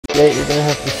that you're gonna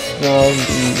have to smell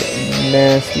the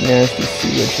nasty, nasty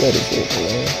sewage that is over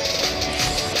there.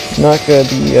 Not gonna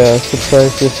be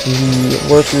surprised if the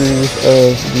workers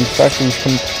of the factories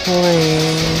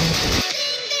complain.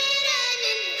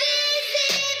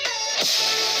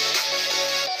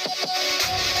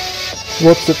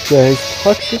 What's up guys,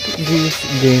 Toxic Juice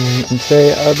Gaming, and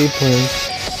today I'll be playing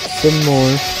some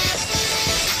more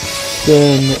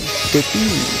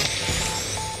SimCity.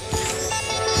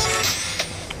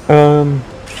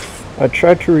 I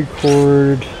tried to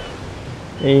record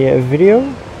a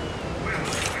video,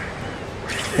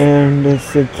 and it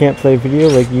said can't play video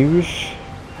like usual.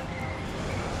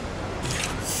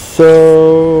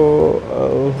 So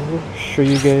I'll show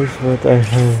you guys what I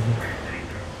have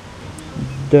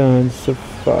done so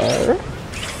far.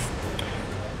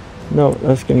 No,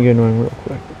 that's gonna get annoying real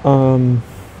quick. No,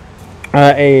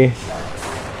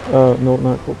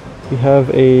 not cool. We have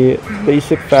a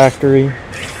basic factory,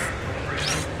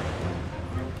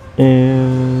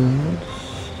 and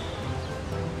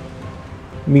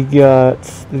we got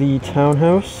the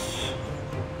townhouse.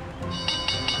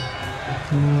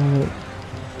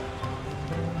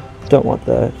 Don't want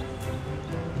that.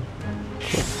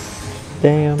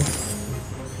 Damn.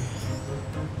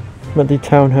 Got the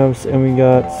townhouse, and we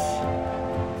got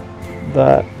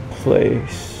that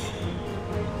place.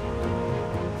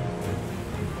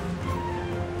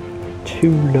 2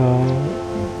 logs.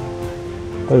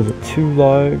 What is it? 2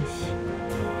 logs.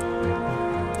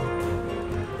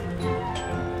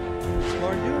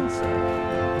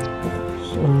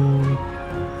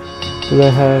 Do they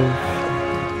have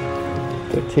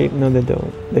duct tape? No, they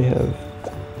don't. They have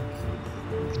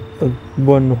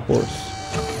one horse.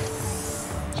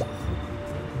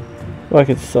 Oh, I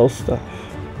could sell stuff.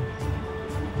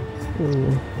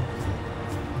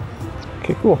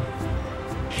 Okay, cool.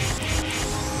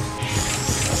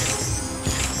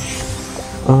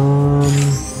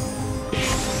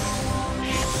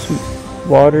 Sweet.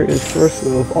 Water is source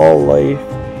of all life.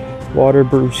 Water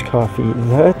brews coffee.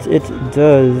 That it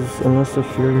does, unless if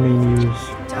you're gonna use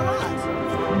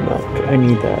milk. I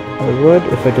need that. I would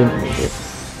if I didn't need it.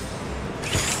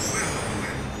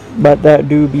 But that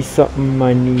do be something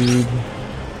I need.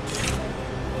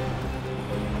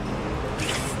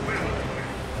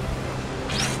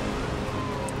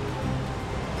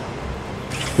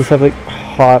 Just have like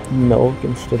hot milk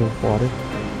instead of water.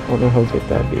 I don't know how good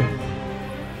that'd be.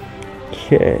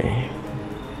 Okay.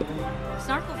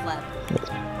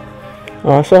 I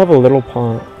also have a little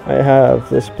pond. I have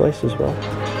this place as well.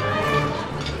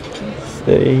 It's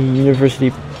the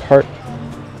University Park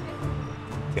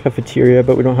cafeteria,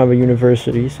 but we don't have a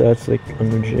university, so that's like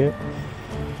unlegit.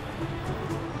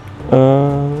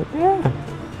 Yeah.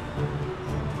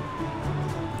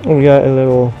 We got a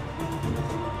little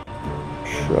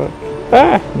truck.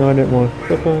 Ah! No, I didn't want to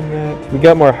click on that. We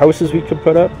got more houses we could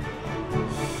put up.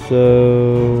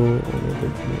 So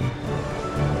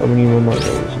we need one more of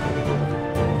those.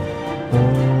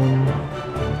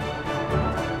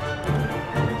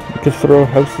 We could throw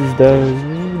houses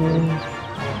down.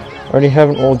 I already have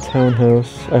an old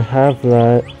townhouse. I have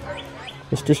that.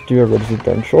 Let's just do a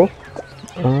residential.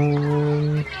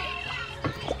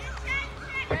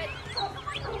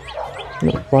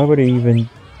 No, why would I even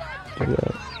do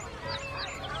that?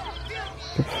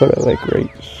 Could put it like right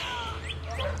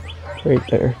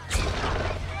there.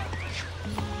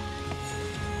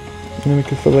 And then we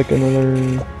could put like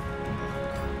another.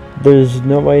 There's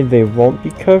no way they won't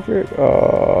be covered.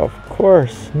 Oh, of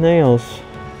course, nails.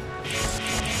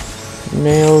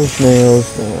 Nails,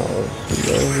 nails, nails. We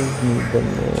always need the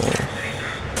nails.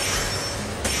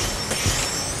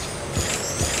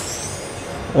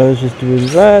 I was just doing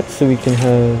that so we can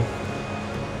have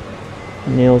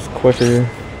nails quicker.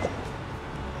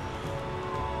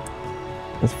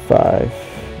 That's 5.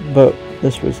 But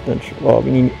this residential, well,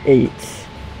 we need 8.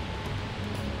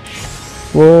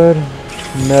 Wood,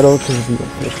 metal, because we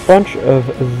have a bunch of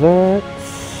that.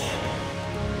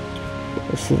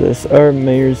 So this, our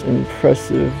mayor's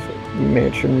impressive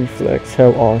mansion reflects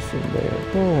how awesome they are.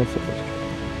 Oh, that's good.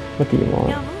 What do you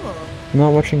want? I'm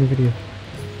not watching the video.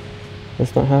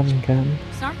 That's not happening, Captain.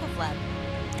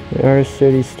 The artist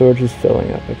city storage is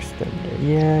filling up. Extended.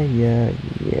 Yeah.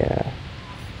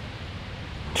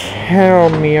 Tell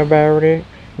me about it.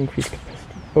 Increase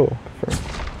capacity. Oh, confirm.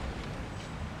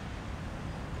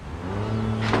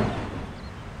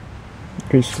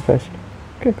 Increase capacity.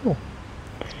 Okay, cool.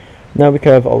 Now we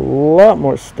can have a lot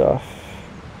more stuff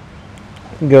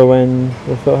go in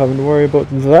without having to worry about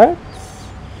that.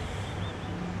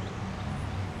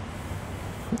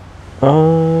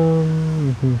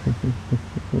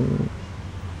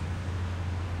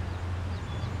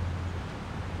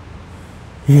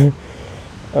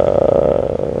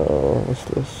 What's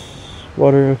this?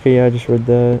 Water. Okay, yeah, I just read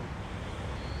that.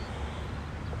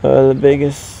 The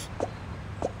biggest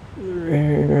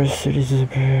rare cities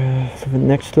living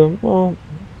next to them. Well,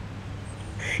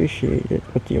 appreciate it.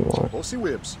 What do you want?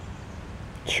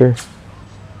 Sure.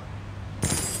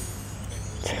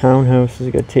 Townhouse is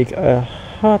gonna take a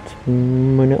hot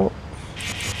minute.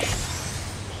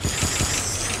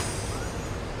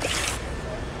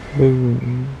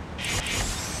 Boom.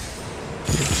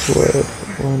 Wood.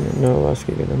 One. No, that's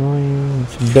gonna get annoying.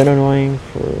 It's been annoying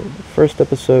for the first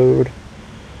episode.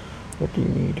 What do you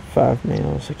need? 5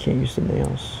 nails. I can't use the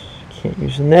nails. Can't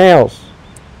use the nails.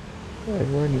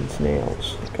 Everyone needs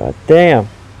nails. God damn.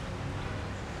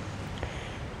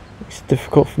 It's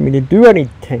difficult for me to do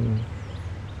anything.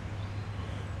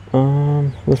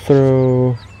 We'll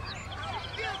throw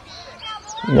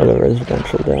another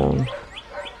residential down.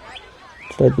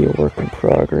 So that'd be a work in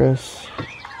progress.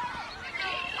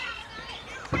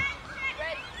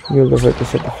 We'll live right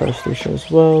beside the fire station as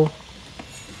well.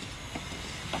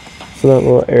 So that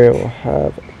little area will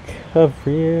have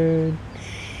coverage.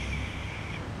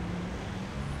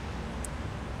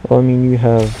 Well, I mean, you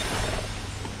have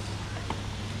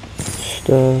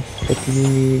stuff. What do you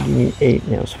need? You need 8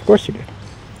 nails. Of course you do.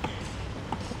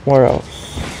 Where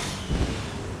else?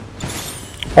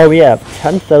 Oh, we have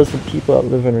 10,000 people that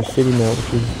live in our city now,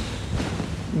 which is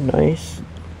nice.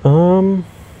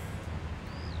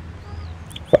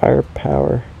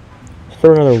 Firepower. Let's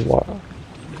throw another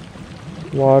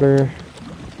water.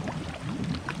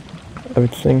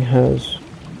 Everything has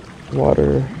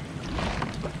water.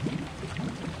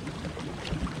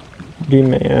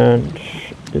 Demand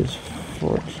is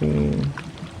 14.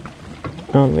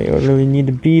 I don't think I really need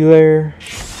to be there.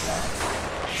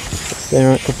 They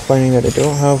aren't complaining that I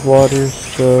don't have water,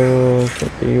 so I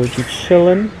think they would be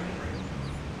chilling.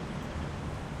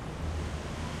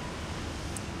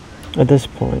 At this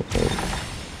point,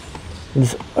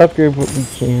 let's upgrade what we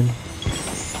can.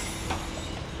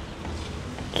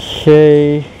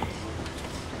 Okay.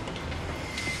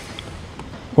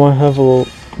 I want to have a little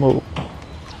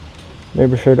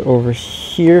neighborhood over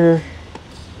here.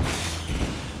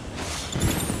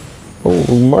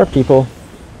 Oh, more people.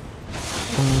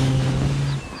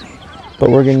 But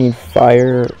we're gonna need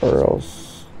fire, or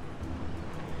else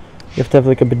you have to have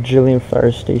like a bajillion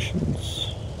fire stations.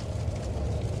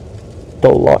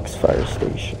 Deluxe fire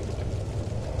station.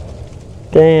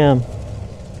 Damn.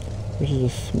 Which is a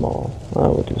small.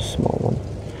 We'll do a small one.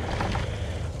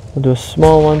 We'll do a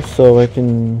small one so I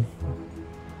can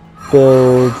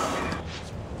build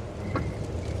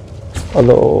a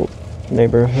little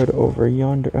neighborhood over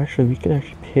yonder. Actually, we can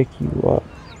actually pick you up.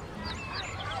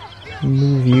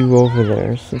 Move you over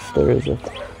there since there is a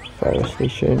fire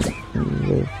station. You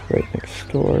live right next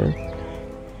door.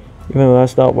 Even though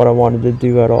that's not what I wanted to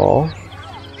do at all.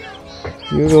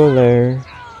 You go there.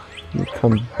 You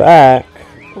come back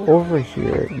over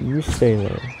here. You stay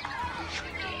there.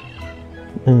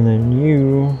 And then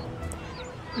you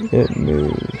get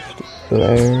moved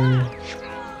there.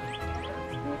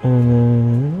 And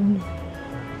then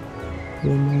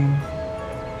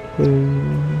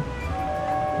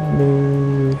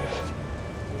move.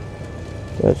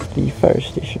 That's the fire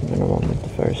station. I don't want to move the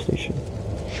fire station.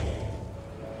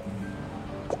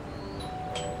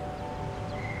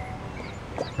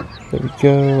 There we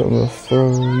go. And we'll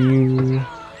throw you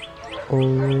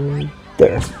over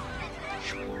there.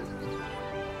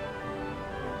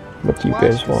 What do you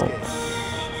guys want?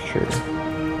 Sure.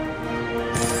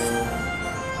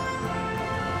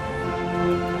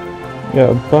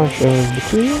 Got a bunch of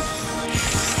materials.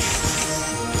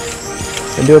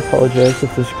 I do apologize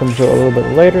if this comes out a little bit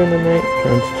later in the night.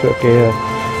 Parents took a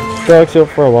dogs out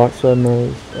for a walk, so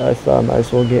I thought I might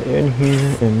as well get in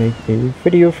here and make a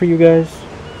video for you guys.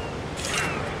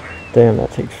 Damn,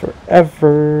 that takes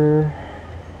forever.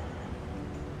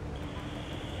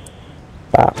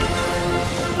 Wow.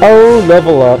 Oh,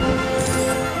 level up. We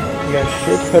got a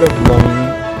shit ton of money,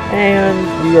 and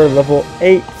we are level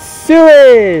 8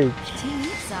 sewage.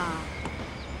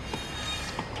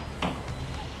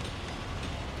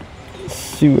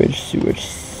 Sewage.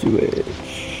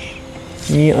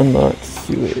 Me unlock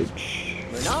sewage.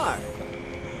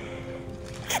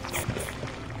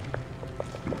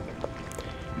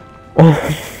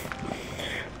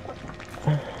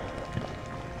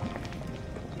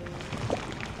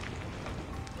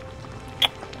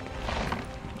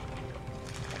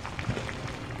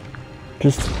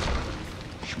 Just,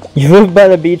 you live by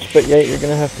the beach, but yet you're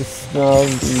gonna have to smell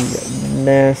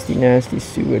the nasty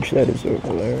sewage that is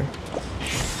over there.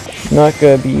 Not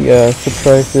gonna be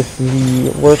surprised if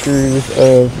the workers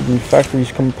of the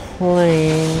factories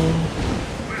complain.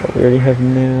 But we already have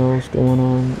nails going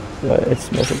on. It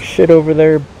smells like shit over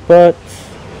there, but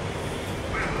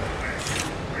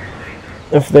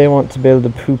if they want to be able to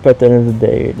poop at the end of the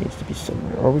day, it needs to be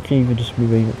somewhere. Or we can even just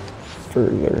move even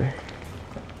further.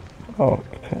 Oh,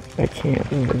 I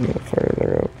can't move even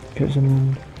further out because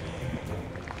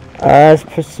that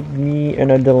puts me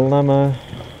in a dilemma.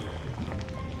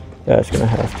 That's gonna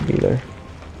have to be there.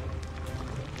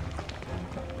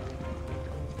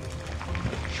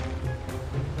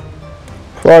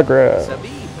 Progress.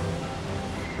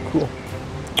 Cool.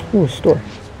 Ooh, store.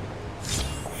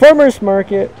 Farmers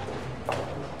market.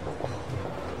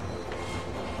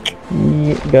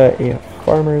 We got a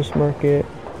farmers market.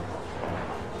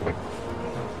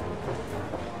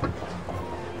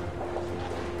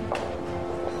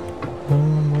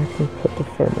 I can put the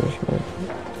farmers market.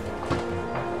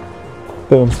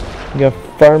 Boom. We got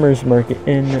farmers market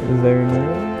in there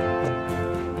now.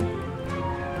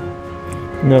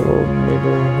 Another little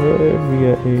neighborhood. We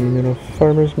got a little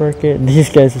farmers market. These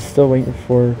guys are still waiting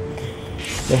for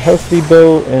the house to be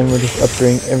built, and we're just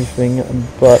upgrading everything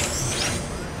but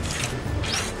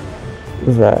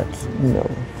that. No.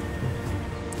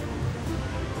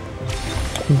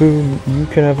 Boom. You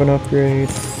can have an upgrade.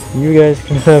 You guys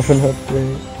can have an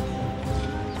upgrade.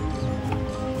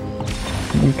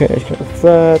 You guys can have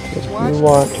that. If you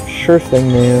want, sure thing,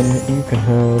 man. You can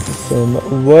have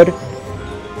some wood.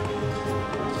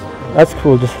 That's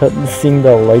cool. Just seeing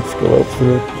the lights go out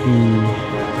throughout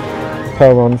the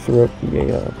power on throughout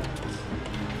the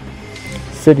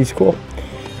city's cool.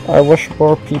 I wish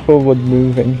more people would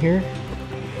move in here.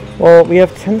 Well, we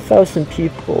have 10,000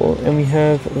 people, and we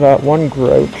have that one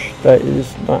grouch that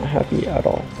is not happy at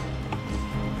all.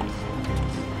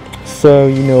 So,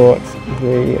 you know what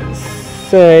they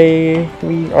say,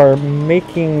 we are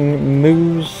making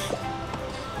moves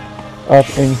up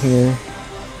in here.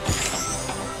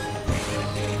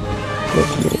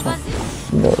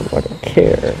 No, I don't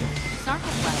care.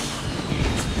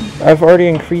 I've already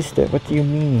increased it, what do you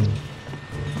mean?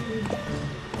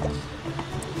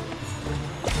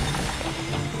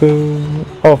 Boom.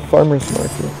 Oh, farmers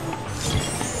market.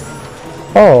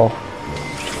 Oh.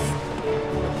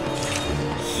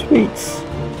 Sweets.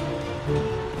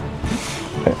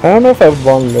 I don't know if I would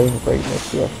want to live right next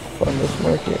to a farmers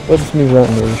market. Let's move that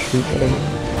near the street, whatever.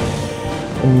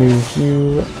 And move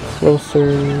you closer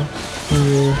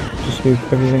here. Just move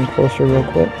everything closer real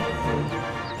quick.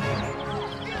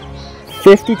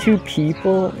 52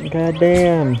 people?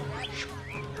 Goddamn.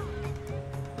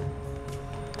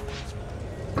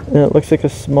 And it looks like a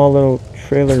small little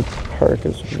trailer park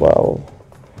as well.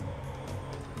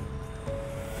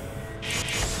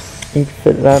 You can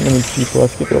fit that many people,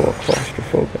 let's get a little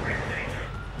claustrophobic.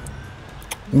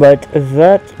 But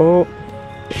that, oh,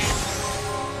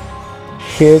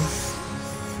 kids,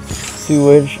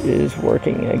 sewage is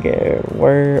working again.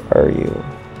 Where are you?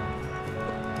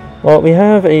 Well, we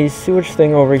have a sewage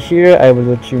thing over here, I will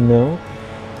let you know.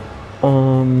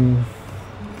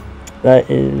 That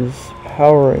is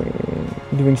powering,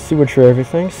 doing sewage for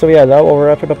everything. So yeah, that will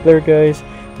wrap it up there, guys.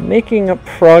 Making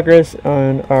progress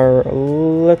on our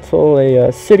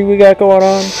little city we got going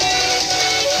on.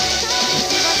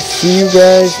 See you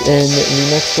guys in the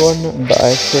next one.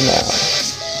 Bye for now.